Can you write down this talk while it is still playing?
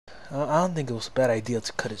I don't think it was a bad idea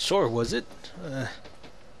to cut it short, was it?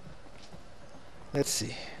 Let's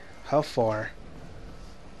see. How far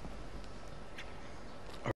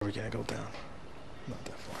are we gonna go down? Not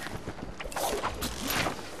that far.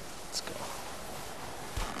 Let's go.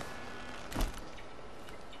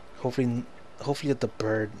 Hopefully that the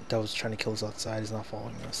bird that was trying to kill us outside is not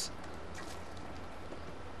following us.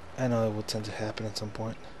 I know it will tend to happen at some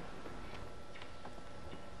point.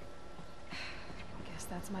 Guess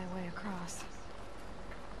that's my way across.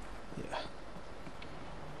 Yeah.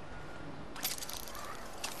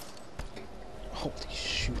 Holy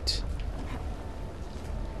shoot.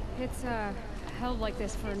 It's, held like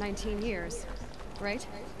this for 19 years, right?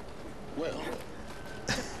 Well,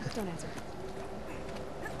 Don't answer.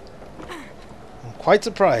 I'm quite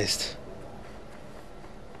surprised.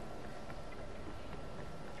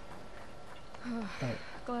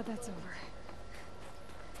 Glad that's over.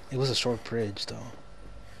 It was a short bridge, though.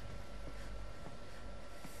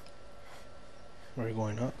 Where are we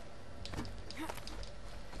going up?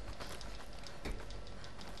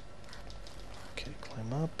 Okay,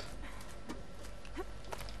 climb up.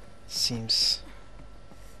 Seems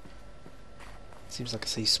like a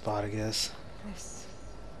safe spot, I guess. This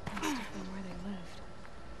must have been where they lived.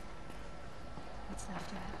 What's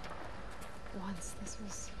left of it? Once this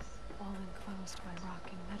was all enclosed by rock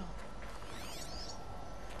and metal.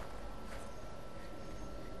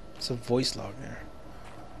 It's a voice log there.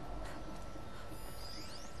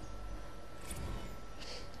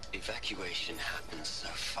 Evacuation happens so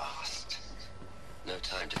fast. No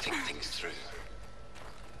time to think things through.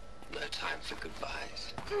 No time for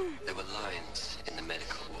goodbyes. There were lines in the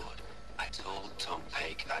medical ward. I told Tom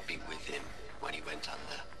Pake I'd be with him when he went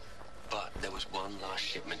under. But there was one last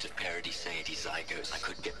shipment of Paradiseidae zygotes I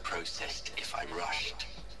could get processed if I rushed.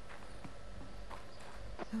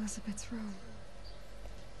 Elizabeth's room.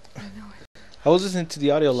 I know it. I was listening to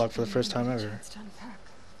the audio log for the first time ever. Chance to unpack.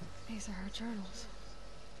 These are her journals.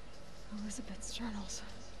 Elizabeth's journals.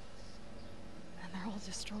 And they're all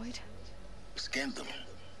destroyed? scan them.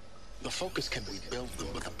 The focus can rebuild them,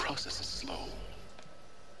 but the process is slow.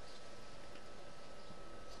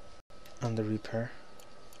 On the repair.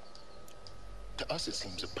 To us, it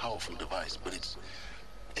seems a powerful device, but its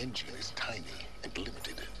engine is tiny and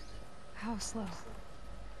limited. How slow?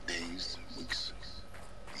 Days, weeks,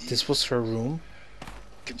 years. This was her room,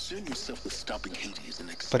 Concern yourself with stopping Hades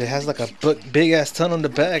and but it has like a extending big ass ton on the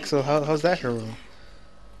back. So how's that her room?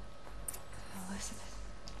 Elizabeth.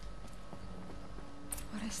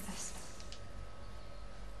 What is this?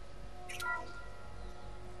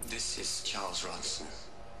 This is Charles Ronson.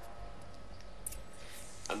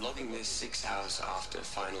 I'm logging this 6 hours after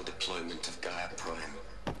final deployment of Gaia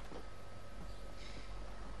Prime.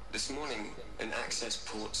 This morning, an access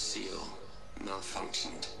port seal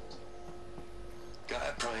malfunctioned.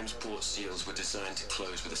 Gaia Prime's port seals were designed to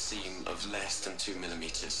close with a seam of less than 2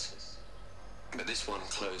 millimeters. But this one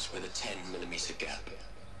closed with a 10 millimeter gap.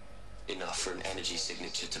 Enough for an energy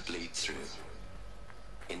signature to bleed through.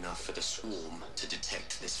 Enough for the swarm to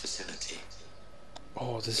detect this facility.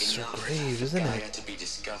 Oh, this is her Enough grave, for isn't Gaia it? to be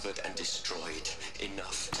discovered and destroyed.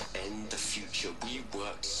 Enough to end the future we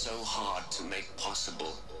worked so hard to make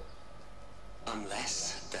possible.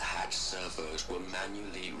 Unless the hatch servos were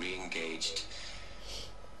manually re-engaged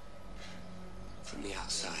from the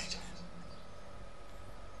outside.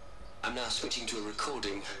 I'm now switching to a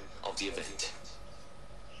recording of the event.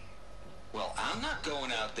 Well, I'm not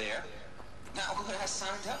going out there. Now, what I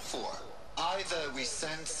signed up for? Either we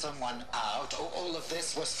send someone out, or all of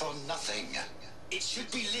this was for nothing. It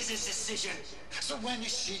should be Liz's decision. So when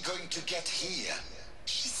is she going to get here?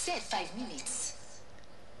 She said 5 minutes.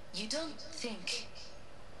 You don't think...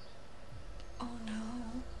 Oh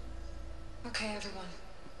no. Okay, everyone.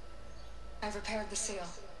 I've repaired the seal.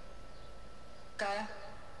 Gaia?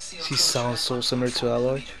 She sounds so similar to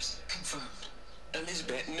Alloy. Confirmed.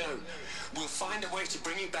 Elizabeth, no. We'll find a way to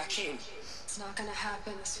bring you back in. It's not gonna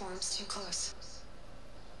happen. The swarm's too close.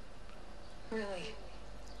 Really.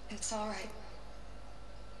 It's alright.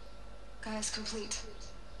 Gaia's complete.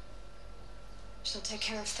 She'll take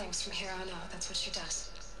care of things from here on out. That's what she does.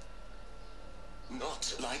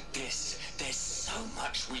 Not like this. There's so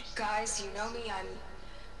much we... Guys, you know me.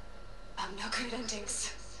 I'm no good at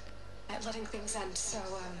endings. At letting things end, so,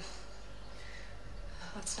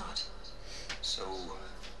 let's not. So,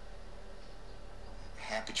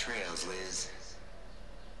 happy trails, Liz.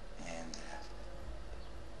 And,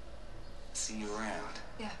 see you around.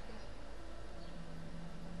 Yeah.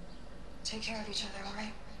 Take care of each other,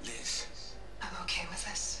 alright? Liz. I'm okay with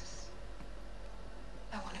this.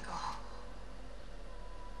 I want to go home.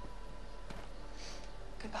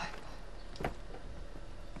 Goodbye.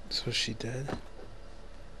 So she dead?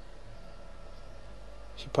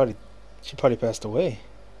 She probably passed away.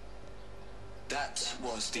 That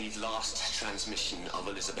was the last transmission of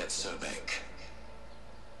Elizabeth Sobeck.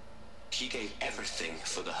 She gave everything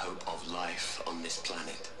for the hope of life on this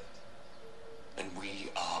planet. And we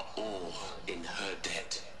are all in her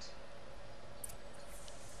debt.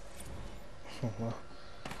 Oh, wow.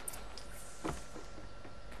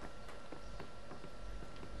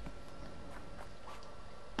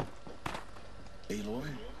 Aloy?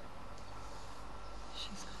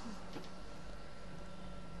 She's gone.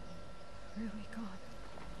 Really gone.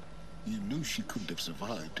 You knew she couldn't have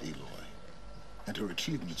survived, Aloy. And her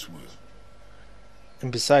achievements were...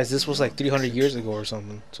 And besides, this was like 300 years ago or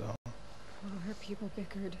something, so... While her people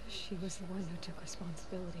bickered, she was the one who took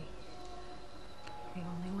responsibility. The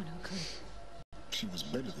only one who could. She was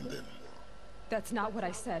better than them. That's not what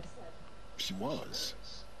I said. She was.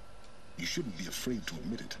 You shouldn't be afraid to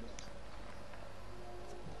admit it.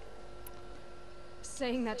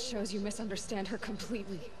 Saying that shows you misunderstand her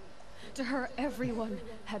completely. To her, everyone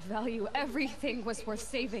had value. Everything was worth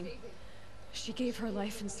saving. She gave her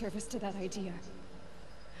life in service to that idea.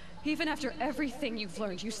 Even after everything you've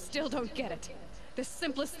learned, you still don't get it. The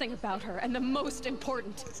simplest thing about her, and the most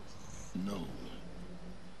important. No.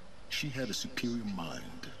 She had a superior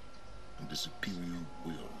mind and a superior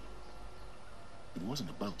will. It wasn't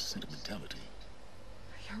about sentimentality.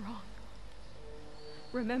 You're wrong.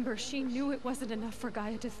 Remember, she knew it wasn't enough for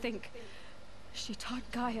Gaia to think. She taught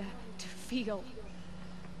Gaia to feel.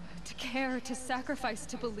 To care, to sacrifice,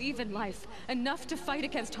 to believe in life. Enough to fight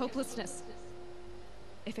against hopelessness.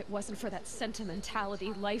 If it wasn't for that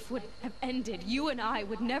sentimentality, life would have ended. You and I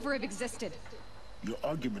would never have existed. Your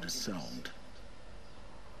argument is sound.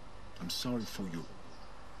 I'm sorry for your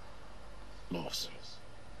loss.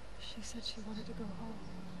 She said she wanted to go home.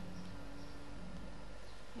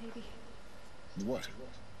 Maybe. What?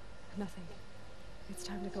 Nothing. It's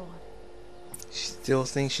time to go on. She still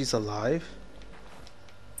thinks she's alive?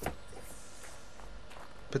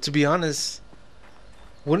 But to be honest,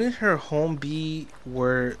 wouldn't her home be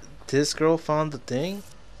where this girl found the thing?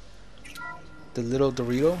 The little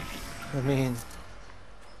Dorito? I mean,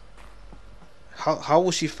 how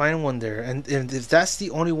will she find one there? And if that's the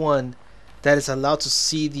only one that is allowed to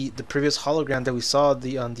see the previous hologram that we saw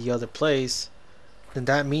on the other place, then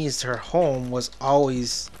that means her home was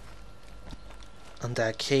always on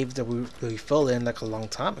that cave that we fell in like a long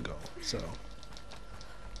time ago. So,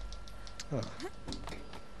 huh.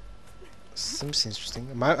 Seems interesting.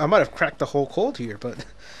 I might have cracked the whole code here, but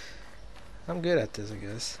I'm good at this, I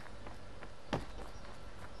guess.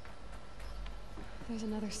 There's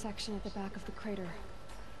another section at the back of the crater.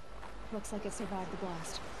 Looks like it survived the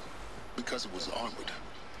blast. Because it was armored.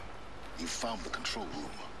 You found the control room.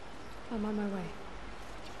 I'm on my way.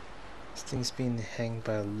 This thing's being hanged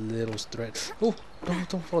by a little thread. Oh, no,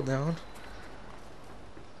 don't fall down.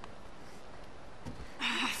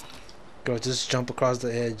 Go, just jump across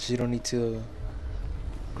the edge. You don't need to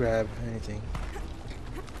grab anything.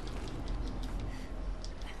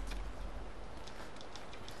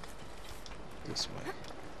 This way.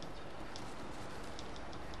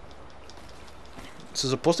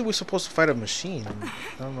 So we're supposed to fight a machine.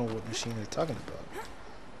 I don't know what machine they're talking about.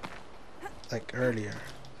 Like earlier.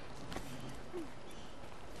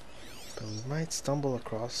 But we might stumble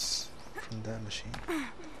across from that machine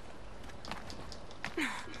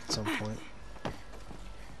at some point. Am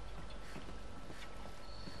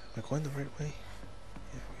I going the right way?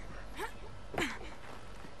 Yeah, we were.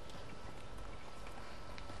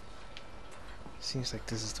 Seems like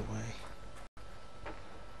this is the way.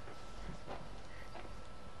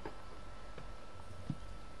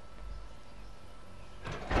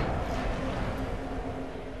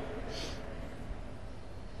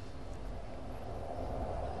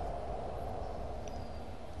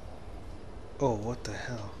 Oh, what the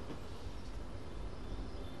hell?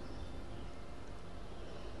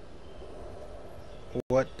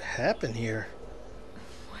 What happened here?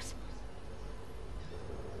 What?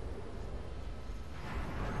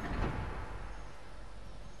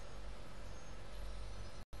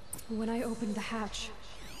 When I opened the hatch,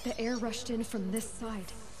 the air rushed in from this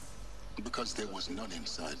side. Because there was none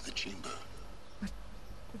inside the chamber. But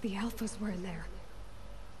the alphas were in there.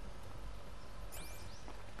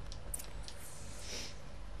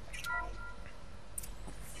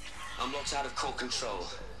 I'm locked out of core control.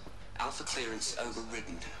 Alpha clearance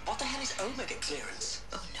overridden. What the hell is Omega clearance?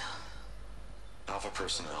 Oh no. Alpha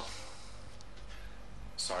personnel.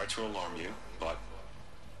 Sorry to alarm you, but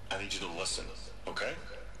I need you to listen, okay?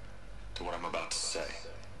 To what I'm about to say.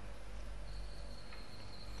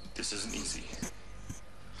 This isn't easy.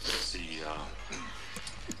 See,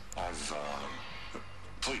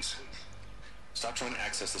 please, stop trying to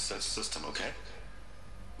access the system, okay?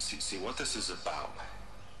 See, what this is about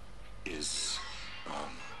is,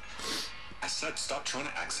 I said stop trying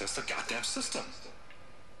to access the goddamn system.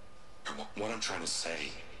 What I'm trying to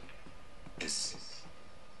say is,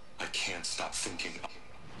 I can't stop thinking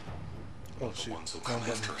of the ones who come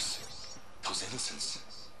after us. Those innocents.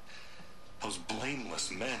 Those blameless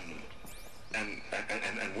men and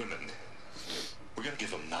women. We're gonna give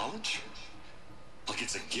them knowledge? Like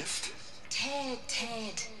it's a gift?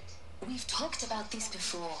 Ted. We've talked about this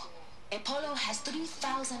before. Apollo has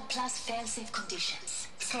 3,000 plus fail-safe conditions.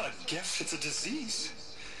 It's not a gift, it's a disease.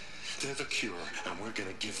 They're the cure, and we're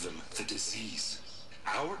gonna give them the disease.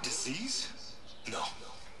 Our disease? No,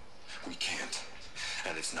 we can't.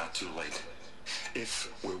 And it's not too late.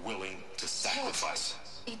 If we're willing to sacrifice.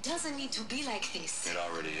 It doesn't need to be like this. It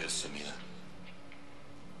already is, Samina.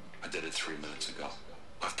 I did it 3 minutes ago.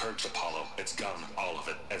 I've purged Apollo. It's gone, all of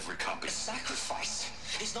it, every copy. A sacrifice?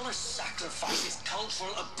 It's not a sacrifice, it's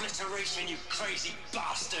cultural obliteration, you crazy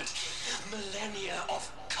bastard. Millennia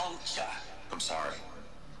of culture. I'm sorry.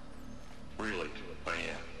 Really, I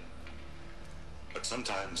am. But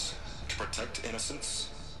sometimes, to protect innocence,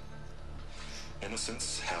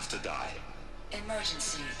 innocents have to die.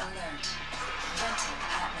 Emergency alert. Venting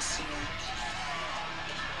atmosphere.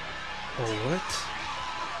 Oh, what?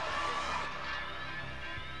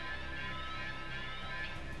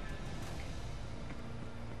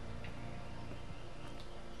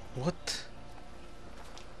 What?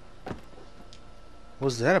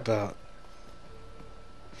 What's that about?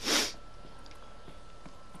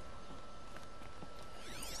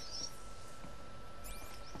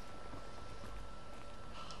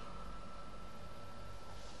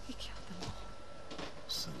 He killed them all.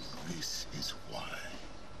 So this is why.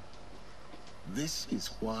 This is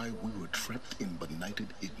why we were trapped in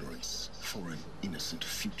benighted ignorance for an innocent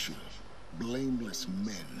future. Blameless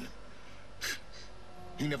men.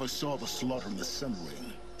 He never saw the slaughter and the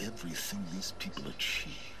summering. Everything these people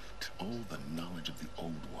achieved, all the knowledge of the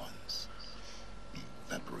old ones,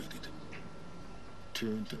 evaporated,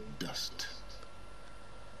 turned to dust,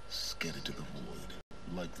 scattered to the void,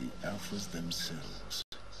 like the Alphas themselves.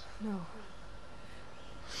 No.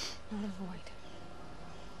 Not a void.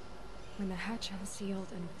 When the hatch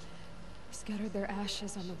unsealed and scattered their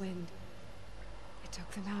ashes on the wind, it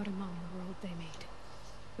took them out among the world they made.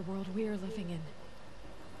 The world we're living in.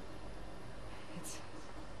 It's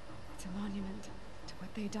a monument to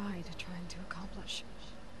what they died trying to accomplish.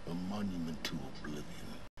 A monument to oblivion.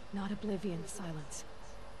 Not oblivion, silence.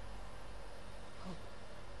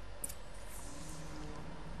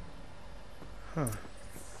 Huh.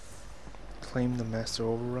 Claim the master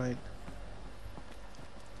override.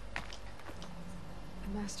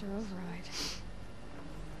 The master override.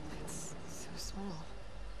 It's so small.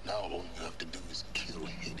 Now all you have to do is kill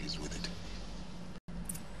Hades with it.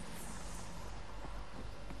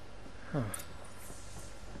 Huh.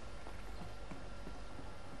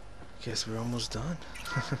 Guess we're almost done.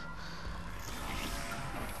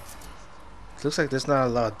 Looks like there's not a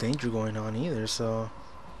lot of danger going on either, so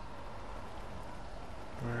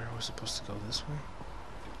we're supposed to go this way.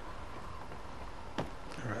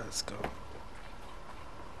 Alright, let's go.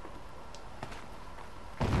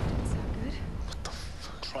 Is that good? What the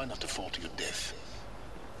fuck? Try not to fall to your death.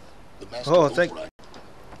 The master Oh, thank override.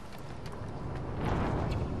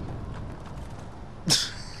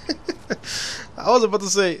 I was about to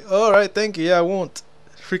say, alright, thank you, yeah, I won't.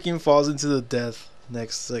 Freaking falls into the death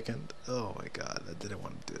next second. Oh my god, I didn't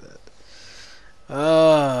want to do that.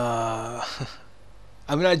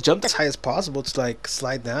 I mean, I jumped as high as possible to like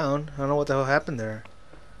slide down. I don't know what the hell happened there.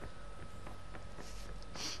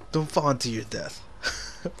 Don't fall into your death.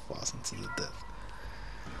 Falls into the death.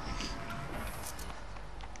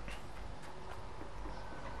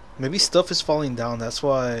 Maybe stuff is falling down, that's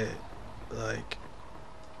why, like,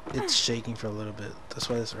 it's shaking for a little bit. That's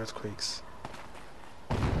why there's earthquakes.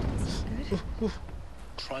 Good?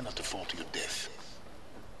 Try not to fall to your death.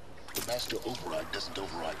 The master override doesn't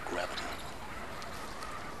override gravity.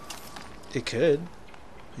 It could.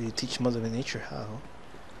 You teach Mother Nature how.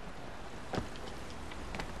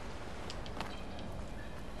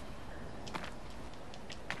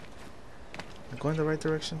 I'm going the right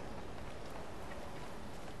direction.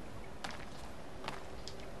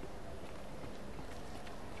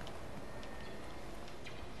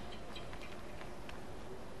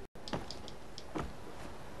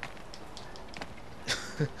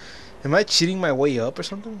 Am I cheating my way up or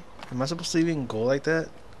something? Am I supposed to even go like that?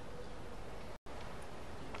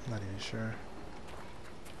 I'm not even sure.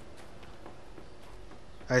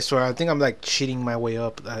 I swear, I think I'm like cheating my way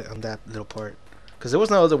up on that little part, because there was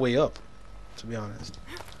no other way up, to be honest.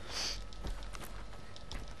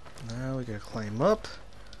 Now we gotta climb up.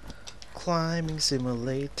 Climbing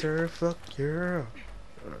simulator, fuck yeah.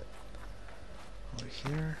 Alright. Over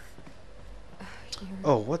here.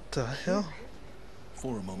 Oh, what the hell?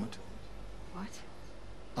 For a moment, What?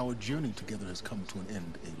 our journey together has come to an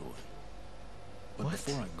end, Aloy. But What?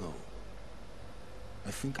 before I go, I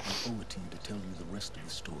think I owe it to you to tell you the rest of the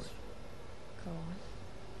story. Go on.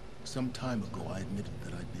 Some time ago, I admitted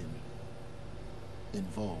that I'd been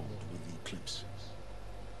involved with the eclipse.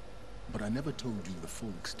 But I never told you the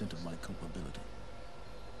full extent of my culpability.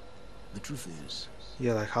 The truth is,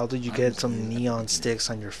 Yeah, like how did you I get was some there at the neon beginning. sticks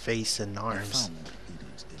on your face and I arms? found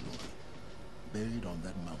Hades, Aloy, buried on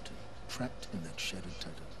that mountain, trapped in that shattered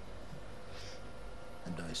titan.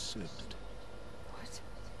 And I served it. What?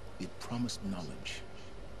 It promised knowledge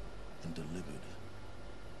and delivered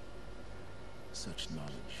such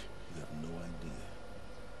knowledge you have no idea.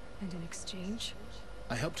 And in exchange?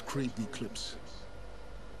 I helped create the eclipse,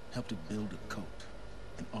 helped it build a cult,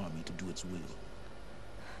 an army to do its will.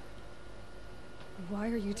 Why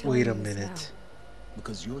are you telling Wait a me this minute.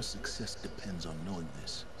 Because your success depends on knowing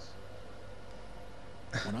this.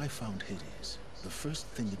 When I found Hades, the first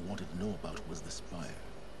thing it wanted to know about was the Spire.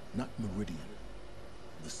 Not Meridian.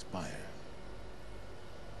 The Spire.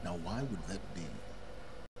 Now why would that be?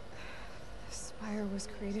 now? The Spire was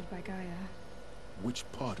created by Gaia. Which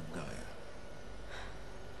part of Gaia?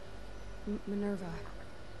 Minerva.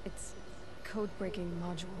 It's code-breaking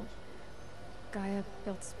module. Gaia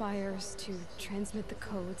built spires to transmit the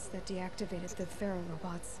codes that deactivated the Pharaoh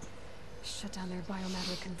robots, shut down their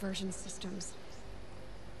biomatter conversion systems.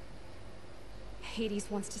 Hades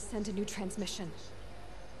wants to send a new transmission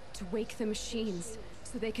to wake the machines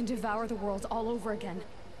so they can devour the world all over again.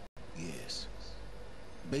 Yes.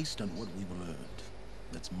 Based on what we've learned,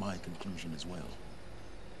 that's my conclusion as well.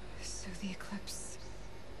 So the Eclipse,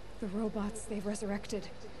 the robots they've resurrected,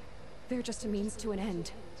 they're just a means to an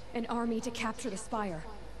end. An army to capture the Spire.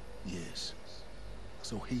 Yes.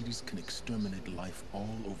 So Hades can exterminate life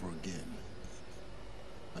all over again.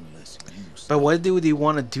 Unless you But stop. why do they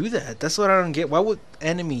want to do that? That's what I don't get. Why would the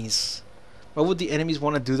enemies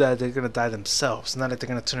want to do that if they're gonna die themselves? Not like they're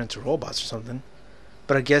gonna turn into robots or something.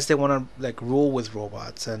 But I guess they want to like rule with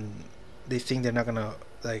robots, and they think they're not gonna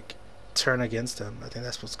like turn against them. I think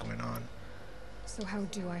that's what's going on. So how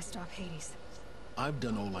do I stop Hades? I've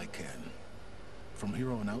done all I can. From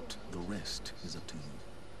here on out, the rest is up to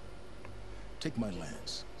you. Take my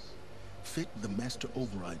lance. Fit the master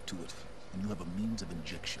override to it, and you have a means of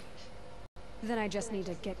injection. Then I just need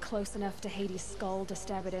to get close enough to Hades' skull to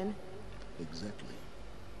stab it in? Exactly.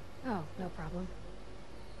 Oh, no problem.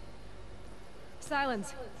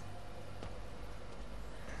 Silence!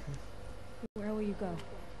 Where will you go?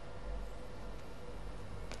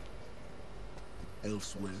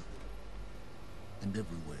 Elsewhere and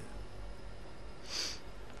everywhere.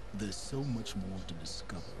 There's so much more to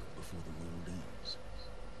discover before the world ends.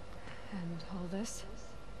 And all this?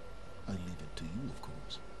 I leave it to you, of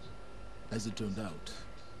course. As it turned out,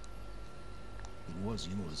 it was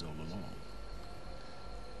yours all along.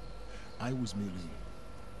 I was merely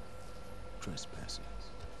trespassing.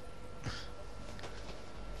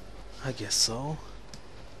 I guess so.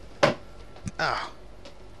 Ah.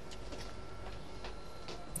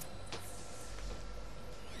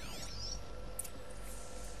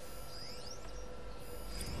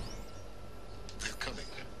 They're coming.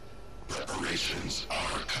 Preparations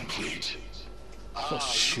are complete. Oh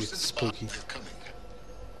shoot, spooky. They're coming.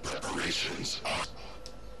 Preparations are...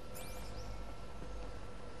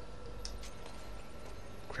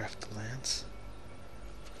 Craft the lance.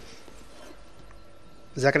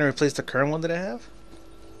 Is that gonna replace the current one that I have?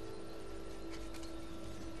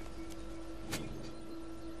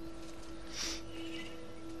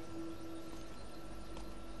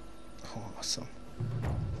 Oh, awesome.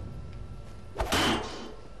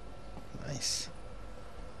 Nice.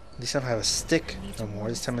 At least I don't have a stick no more.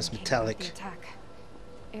 This time it's metallic. Attack.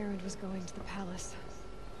 Erend was going to the palace.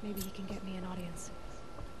 Maybe he can get me an audience.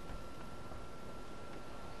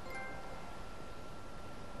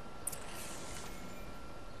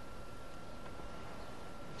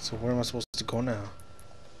 So where am I supposed to go now?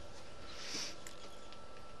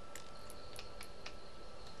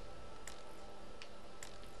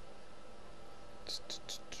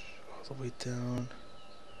 All the way down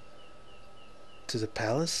to the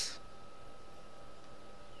palace?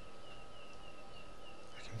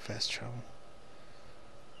 I can fast travel.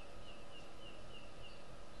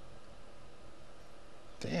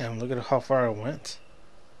 Damn, look at how far I went.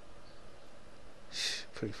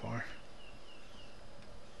 pretty far.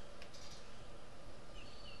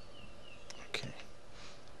 Okay.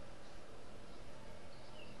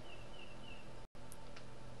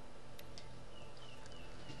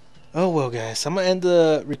 Oh well, guys, I'm gonna end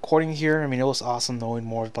the recording here. I mean, it was awesome knowing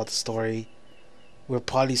more about the story. We're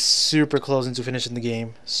probably super close into finishing the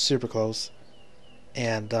game, super close.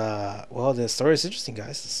 And well, the story is interesting,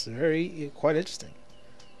 guys. It's quite interesting.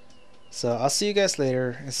 So I'll see you guys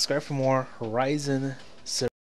later, and subscribe for more Horizon